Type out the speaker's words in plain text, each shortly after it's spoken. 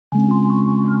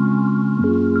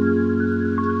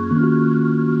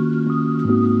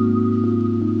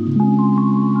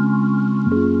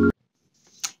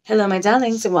Hello my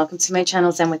darlings and welcome to my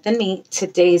channel Zen Within Me.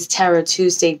 Today's Tarot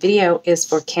Tuesday video is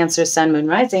for Cancer, Sun, Moon,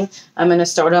 Rising. I'm going to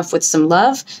start off with some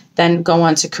love, then go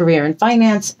on to career and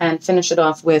finance, and finish it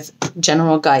off with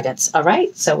general guidance. All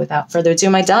right, so without further ado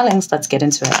my darlings, let's get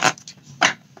into it.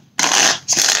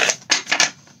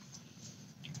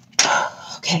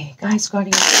 Okay, guys,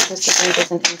 guardians, crystal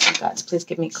angels, and ancient gods, please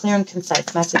give me clear and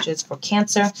concise messages for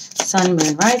Cancer, Sun,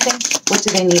 Moon, Rising. What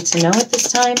do they need to know at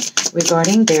this time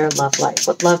regarding their love life?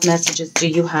 What love messages do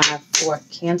you have for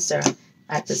Cancer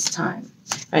at this time?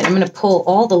 All right, I'm going to pull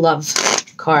all the love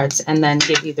cards and then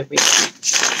give you the reading.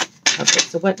 Okay,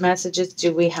 so what messages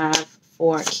do we have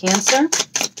for Cancer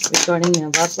regarding their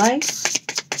love life?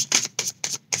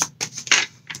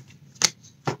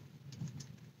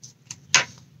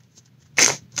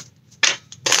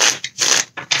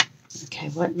 Okay,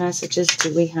 what messages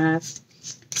do we have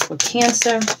for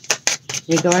Cancer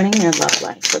regarding their love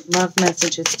life? What love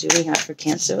messages do we have for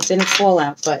Cancer? It didn't fall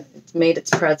out, but it made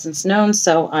its presence known,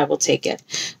 so I will take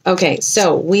it. Okay,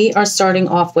 so we are starting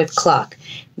off with clock.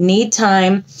 Need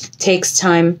time, takes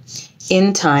time,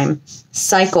 in time,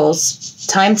 cycles,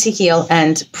 time to heal,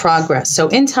 and progress. So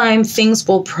in time, things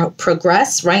will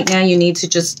progress. Right now, you need to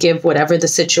just give whatever the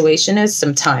situation is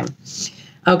some time.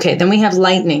 Okay, then we have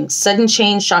lightning, sudden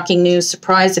change, shocking news,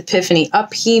 surprise, epiphany,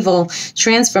 upheaval,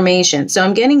 transformation. So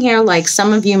I'm getting here like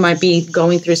some of you might be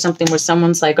going through something where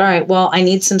someone's like, all right, well, I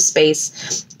need some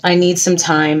space. I need some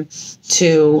time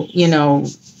to,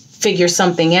 figure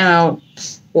something out,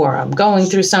 or I'm going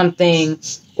through something,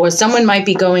 or someone might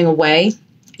be going away.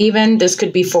 Even this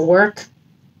could be for work.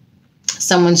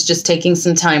 Someone's just taking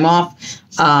some time off,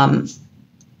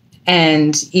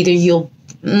 and either you'll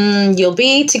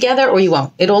be together or you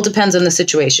won't. It all depends on the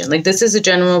situation. Like, this is a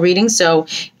general reading, so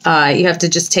you have to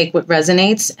just take what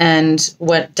resonates and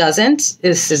what doesn't.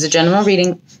 This is a general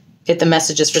reading. Get the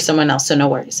messages for someone else, so no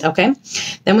worries, okay?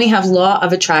 Then we have law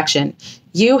of attraction.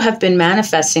 You have been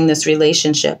manifesting this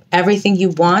relationship. Everything you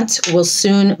want will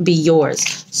soon be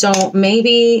yours. So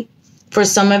maybe for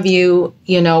some of you,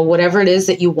 whatever it is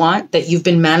that you want, that you've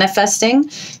been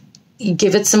manifesting, you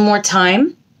give it some more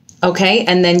time. Okay,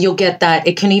 and then you'll get that.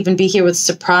 It can even be here with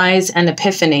surprise and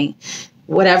epiphany.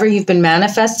 Whatever you've been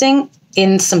manifesting,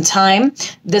 in some time,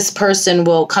 this person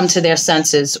will come to their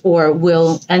senses or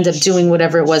will end up doing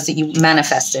whatever it was that you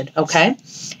manifested, okay?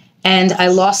 And I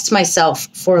lost myself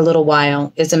for a little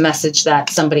while is a message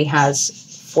that somebody has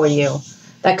for you.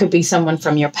 That could be someone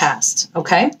from your past,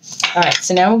 okay? All right,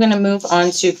 so now we're going to move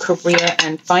on to career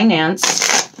and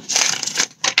finance.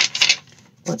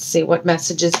 Let's see, what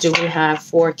messages do we have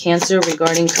for Cancer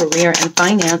regarding career and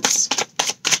finance?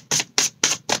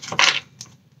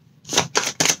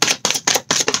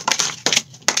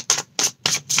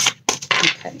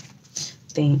 Okay,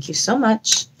 thank you so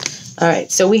much. All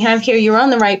right, so we have here, you're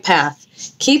on the right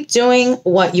path. Keep doing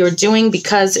what you're doing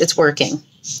because it's working,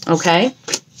 okay?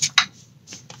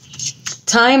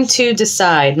 Time to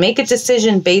decide. Make a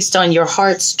decision based on your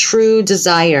heart's true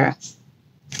desire.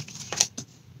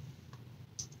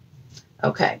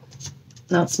 Okay,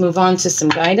 now let's move on to some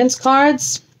guidance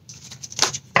cards.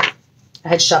 I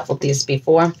had shuffled these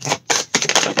before.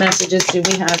 What messages do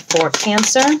we have for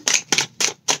Cancer?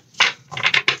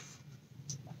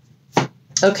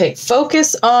 Okay,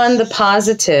 focus on the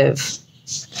positive.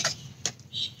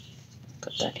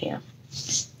 Put that here.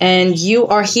 And you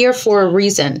are here for a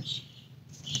reason.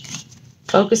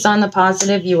 Focus on the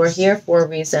positive. You are here for a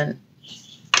reason.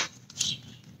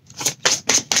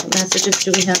 What messages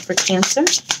do we have for Cancer?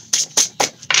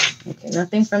 Okay,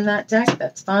 nothing from that deck.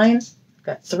 That's fine.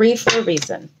 Got 3 for a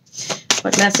reason.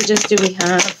 What messages do we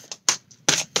have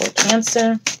for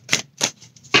Cancer?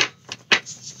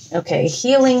 Okay,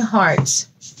 healing heart.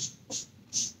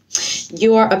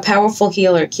 You are a powerful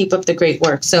healer. Keep up the great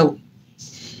work. So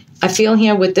I feel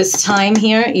here with this time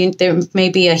here, there may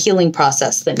be a healing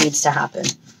process that needs to happen.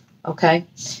 Okay,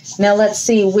 now let's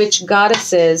see which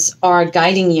goddesses are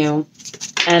guiding you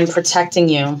and protecting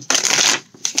you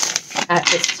at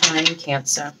this time,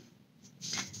 Cancer.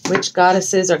 Which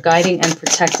goddesses are guiding and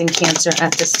protecting Cancer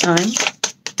at this time?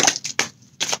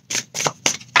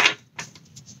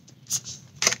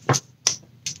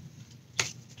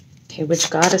 Okay, which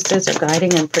goddesses are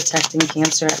guiding and protecting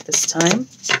Cancer at this time?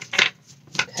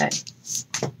 Okay.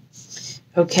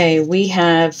 Okay, we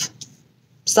have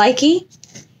Psyche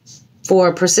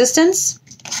for persistence,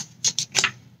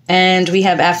 and we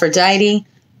have Aphrodite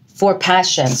for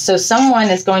passion. So someone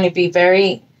is going to be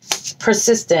very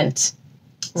persistent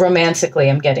romantically,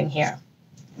 I'm getting here.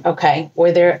 Okay,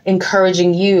 or they're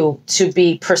encouraging you to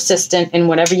be persistent in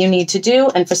whatever you need to do.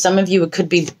 And for some of you, it could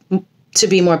be to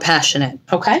be more passionate.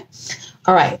 Okay,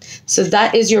 All right. So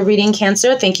that is your reading,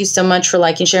 Cancer. Thank you so much for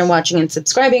liking, sharing, watching, and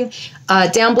subscribing.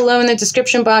 Down below in the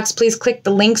description box, please click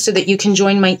the link so that you can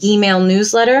join my email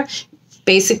newsletter.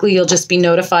 Basically, you'll just be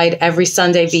notified every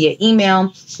Sunday via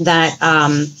email that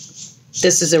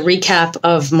this is a recap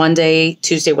of Monday,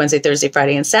 Tuesday, Wednesday, Thursday,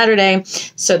 Friday, and Saturday.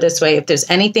 So this way, if there's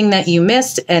anything that you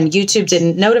missed and YouTube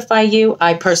didn't notify you,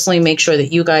 I personally make sure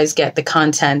that you guys get the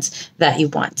content that you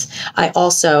want. I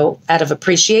also, out of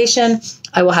appreciation,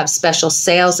 I will have special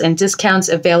sales and discounts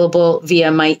available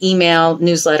via my email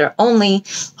newsletter only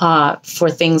for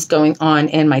things going on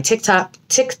in my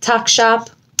TikTok shop,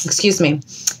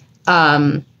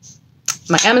 my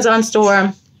Amazon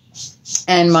store,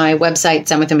 and my website,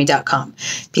 zenwithemmy.com.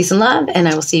 Peace and love, and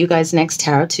I will see you guys next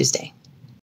Tarot Tuesday.